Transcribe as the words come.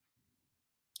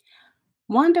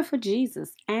Wonderful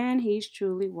Jesus, and He's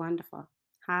truly wonderful.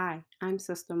 Hi, I'm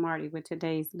Sister Marty with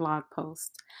today's blog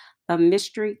post, The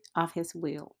Mystery of His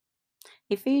Will.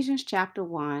 Ephesians chapter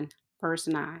 1, verse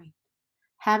 9.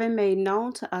 Having made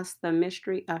known to us the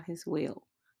mystery of His will,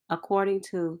 according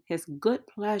to His good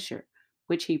pleasure,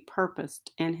 which He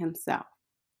purposed in Himself.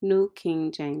 New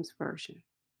King James Version.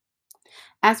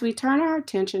 As we turn our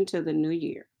attention to the new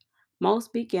year,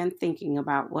 most begin thinking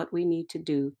about what we need to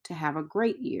do to have a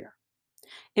great year.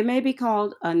 It may be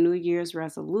called a New Year's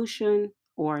resolution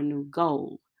or a new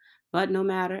goal, but no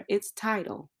matter its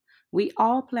title, we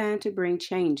all plan to bring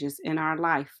changes in our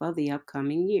life for the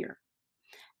upcoming year.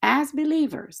 As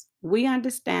believers, we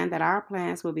understand that our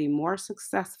plans will be more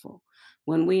successful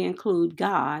when we include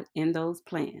God in those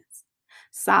plans.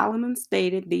 Solomon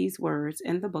stated these words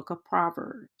in the book of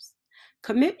Proverbs.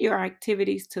 Commit your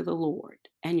activities to the Lord,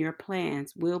 and your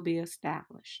plans will be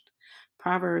established.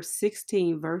 Proverbs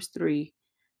 16, verse 3,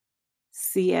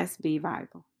 CSB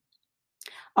Bible.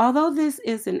 Although this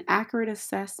is an accurate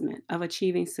assessment of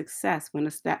achieving success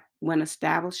when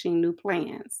establishing new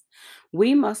plans,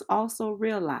 we must also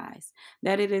realize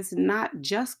that it is not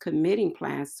just committing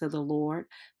plans to the Lord,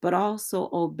 but also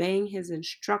obeying His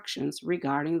instructions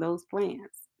regarding those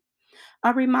plans.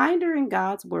 A reminder in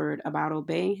God's Word about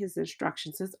obeying His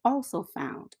instructions is also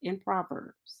found in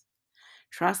Proverbs.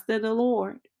 Trust in the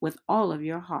Lord with all of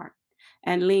your heart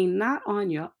and lean not on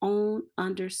your own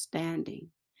understanding.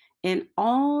 In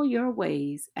all your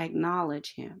ways,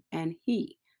 acknowledge Him, and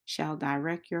He shall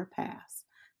direct your paths.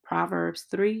 Proverbs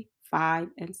 3, 5,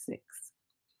 and 6.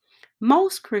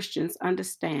 Most Christians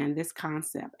understand this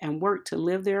concept and work to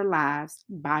live their lives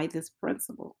by this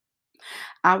principle.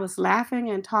 I was laughing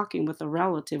and talking with a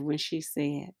relative when she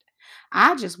said,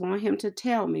 I just want him to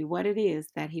tell me what it is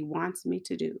that he wants me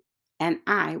to do, and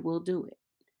I will do it.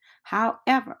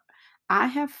 However, I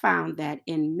have found that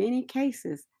in many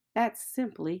cases, that's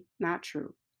simply not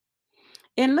true.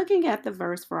 In looking at the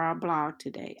verse for our blog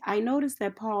today, I noticed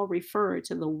that Paul referred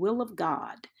to the will of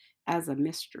God as a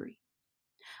mystery.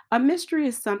 A mystery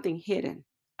is something hidden,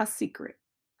 a secret.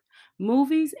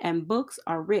 Movies and books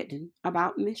are written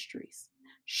about mysteries.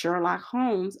 Sherlock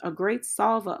Holmes, a great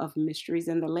solver of mysteries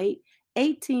in the late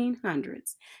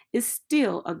 1800s, is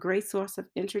still a great source of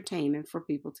entertainment for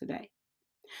people today.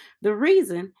 The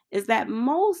reason is that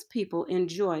most people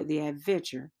enjoy the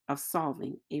adventure of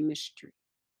solving a mystery.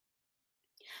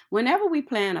 Whenever we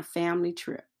plan a family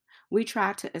trip, we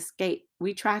try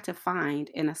to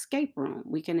find an escape room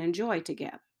we can enjoy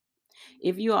together.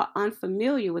 If you are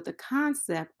unfamiliar with the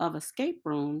concept of escape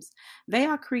rooms, they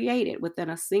are created within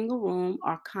a single room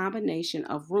or combination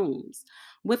of rooms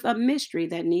with a mystery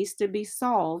that needs to be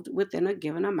solved within a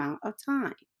given amount of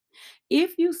time.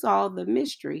 If you solve the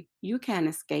mystery, you can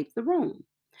escape the room.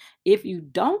 If you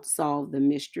don't solve the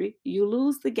mystery, you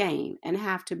lose the game and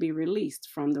have to be released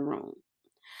from the room.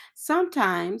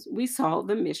 Sometimes we solve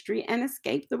the mystery and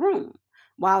escape the room,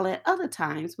 while at other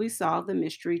times we solve the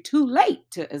mystery too late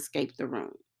to escape the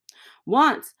room.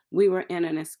 Once we were in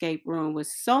an escape room with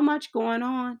so much going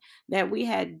on that we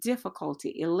had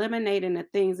difficulty eliminating the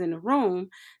things in the room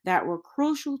that were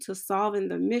crucial to solving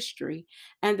the mystery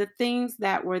and the things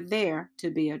that were there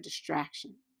to be a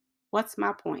distraction. What's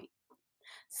my point?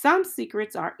 Some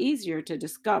secrets are easier to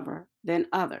discover than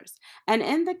others. And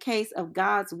in the case of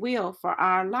God's will for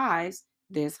our lives,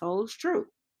 this holds true.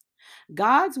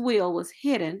 God's will was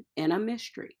hidden in a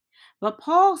mystery. But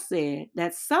Paul said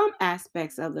that some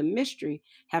aspects of the mystery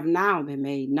have now been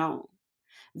made known.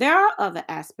 There are other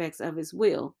aspects of his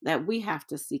will that we have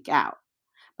to seek out.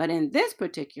 But in this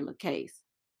particular case,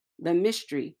 the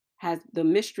mystery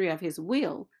of his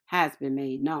will has been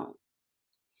made known.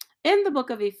 In the book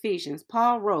of Ephesians,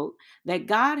 Paul wrote that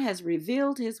God has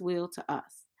revealed his will to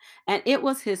us, and it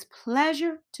was his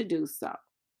pleasure to do so,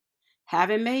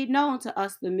 having made known to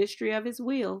us the mystery of his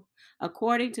will,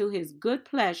 according to his good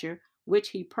pleasure, which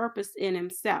he purposed in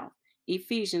himself.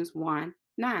 Ephesians 1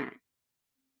 9.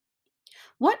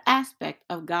 What aspect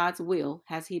of God's will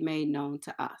has he made known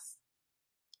to us?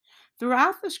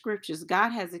 Throughout the scriptures, God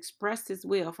has expressed his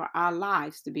will for our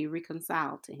lives to be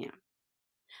reconciled to him.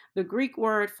 The Greek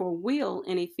word for will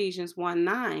in Ephesians 1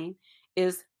 9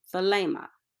 is thelema,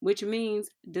 which means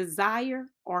desire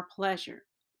or pleasure.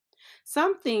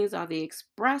 Some things are the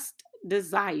expressed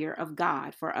desire of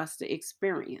God for us to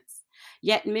experience,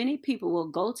 yet many people will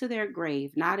go to their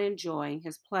grave not enjoying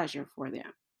his pleasure for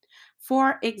them.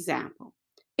 For example,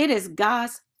 it is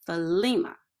God's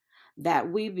thelema that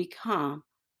we become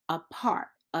a part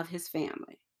of his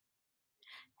family.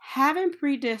 Having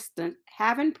predestined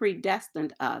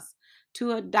us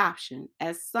to adoption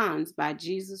as sons by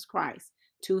Jesus Christ,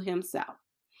 to himself,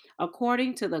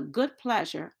 according to the good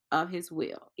pleasure of his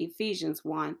will. Ephesians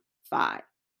 1:5.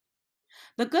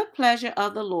 The good pleasure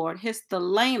of the Lord, his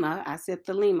thelema, I said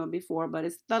thelema before, but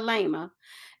it's thelema,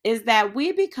 is that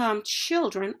we become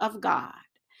children of God.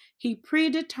 He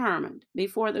predetermined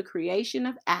before the creation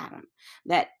of Adam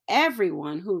that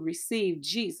everyone who received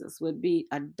Jesus would be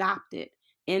adopted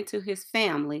into his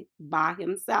family by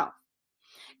himself.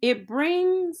 It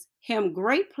brings him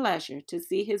great pleasure to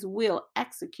see his will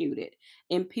executed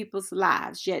in people's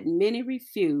lives, yet many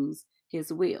refuse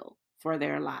his will for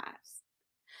their lives.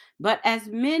 But as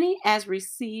many as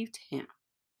received him,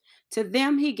 to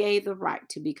them he gave the right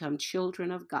to become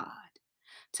children of God,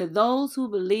 to those who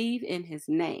believe in his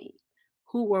name,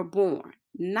 who were born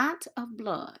not of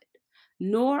blood,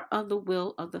 nor of the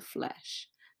will of the flesh,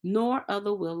 nor of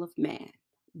the will of man,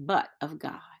 but of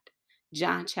God.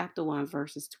 John chapter 1,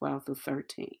 verses 12 through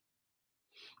 13.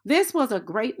 This was a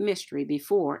great mystery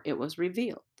before it was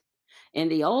revealed. In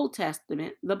the Old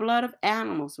Testament, the blood of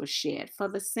animals was shed for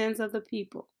the sins of the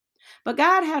people. But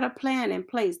God had a plan in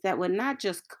place that would not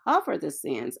just cover the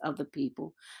sins of the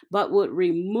people, but would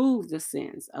remove the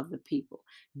sins of the people,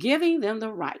 giving them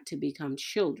the right to become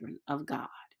children of God.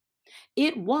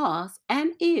 It was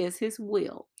and is his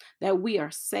will that we are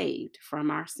saved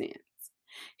from our sins.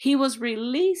 He has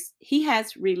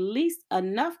released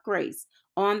enough grace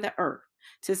on the earth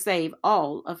to save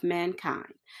all of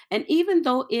mankind. And even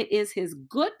though it is his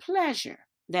good pleasure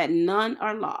that none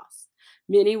are lost,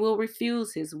 many will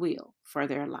refuse his will for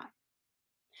their life.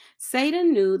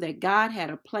 Satan knew that God had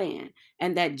a plan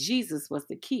and that Jesus was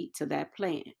the key to that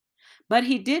plan. But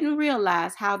he didn't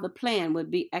realize how the plan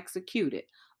would be executed,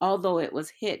 although it was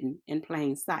hidden in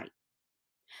plain sight.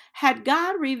 Had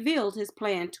God revealed his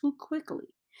plan too quickly,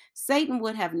 Satan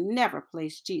would have never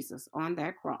placed Jesus on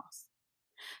that cross.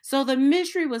 So the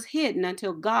mystery was hidden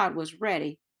until God was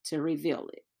ready to reveal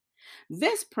it.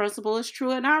 This principle is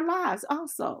true in our lives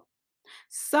also.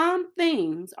 Some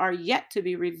things are yet to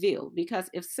be revealed because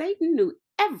if Satan knew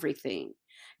everything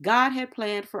God had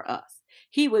planned for us,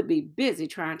 he would be busy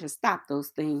trying to stop those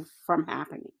things from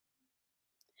happening.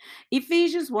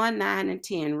 Ephesians 1 9 and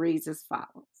 10 reads as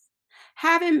follows: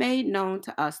 Having made known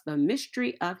to us the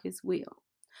mystery of his will,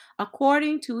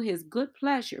 according to his good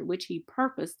pleasure, which he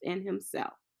purposed in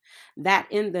himself, that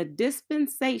in the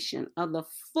dispensation of the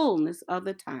fullness of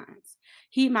the times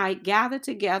he might gather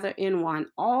together in one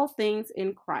all things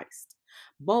in Christ,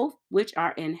 both which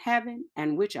are in heaven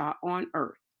and which are on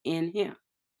earth in him.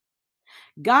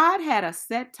 God had a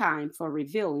set time for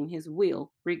revealing his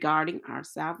will regarding our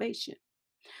salvation.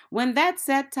 When that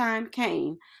set time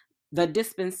came, the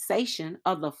dispensation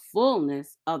of the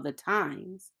fullness of the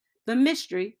times, the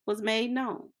mystery was made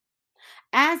known.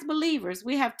 As believers,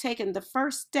 we have taken the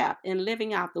first step in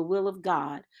living out the will of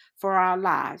God for our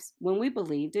lives when we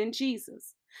believed in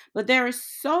Jesus. But there is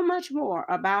so much more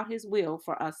about his will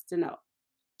for us to know.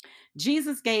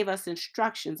 Jesus gave us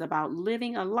instructions about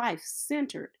living a life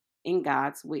centered in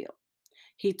God's will.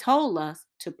 He told us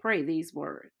to pray these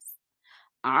words: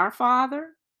 Our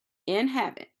Father in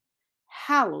heaven,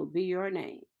 hallowed be your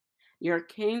name. Your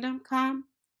kingdom come,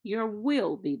 your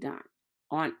will be done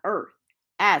on earth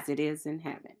as it is in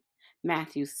heaven.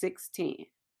 Matthew 6:10.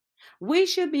 We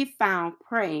should be found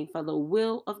praying for the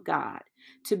will of God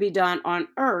to be done on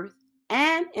earth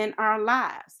and in our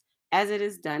lives as it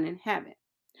is done in heaven.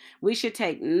 We should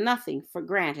take nothing for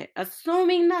granted,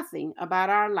 assuming nothing about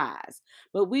our lives,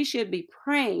 but we should be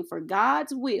praying for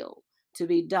God's will to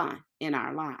be done in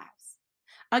our lives.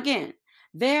 Again,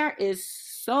 there is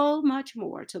so much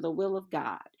more to the will of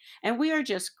God, and we are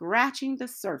just scratching the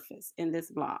surface in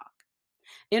this blog.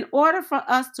 In order for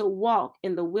us to walk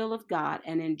in the will of God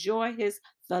and enjoy his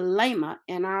thelema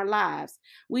in our lives,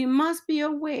 we must be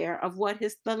aware of what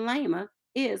his thelema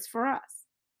is for us.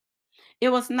 It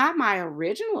was not my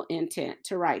original intent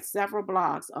to write several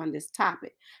blogs on this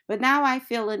topic, but now I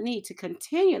feel a need to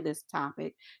continue this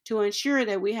topic to ensure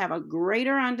that we have a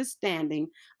greater understanding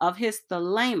of his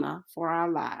thelema for our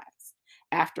lives.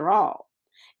 After all,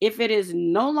 if it is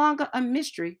no longer a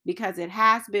mystery because it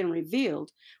has been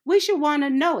revealed, we should want to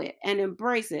know it and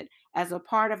embrace it as a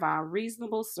part of our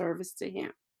reasonable service to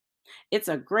him. It's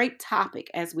a great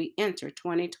topic as we enter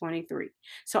 2023.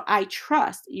 So I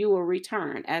trust you will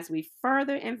return as we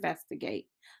further investigate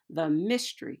the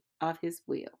mystery of his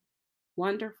will.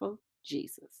 Wonderful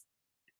Jesus.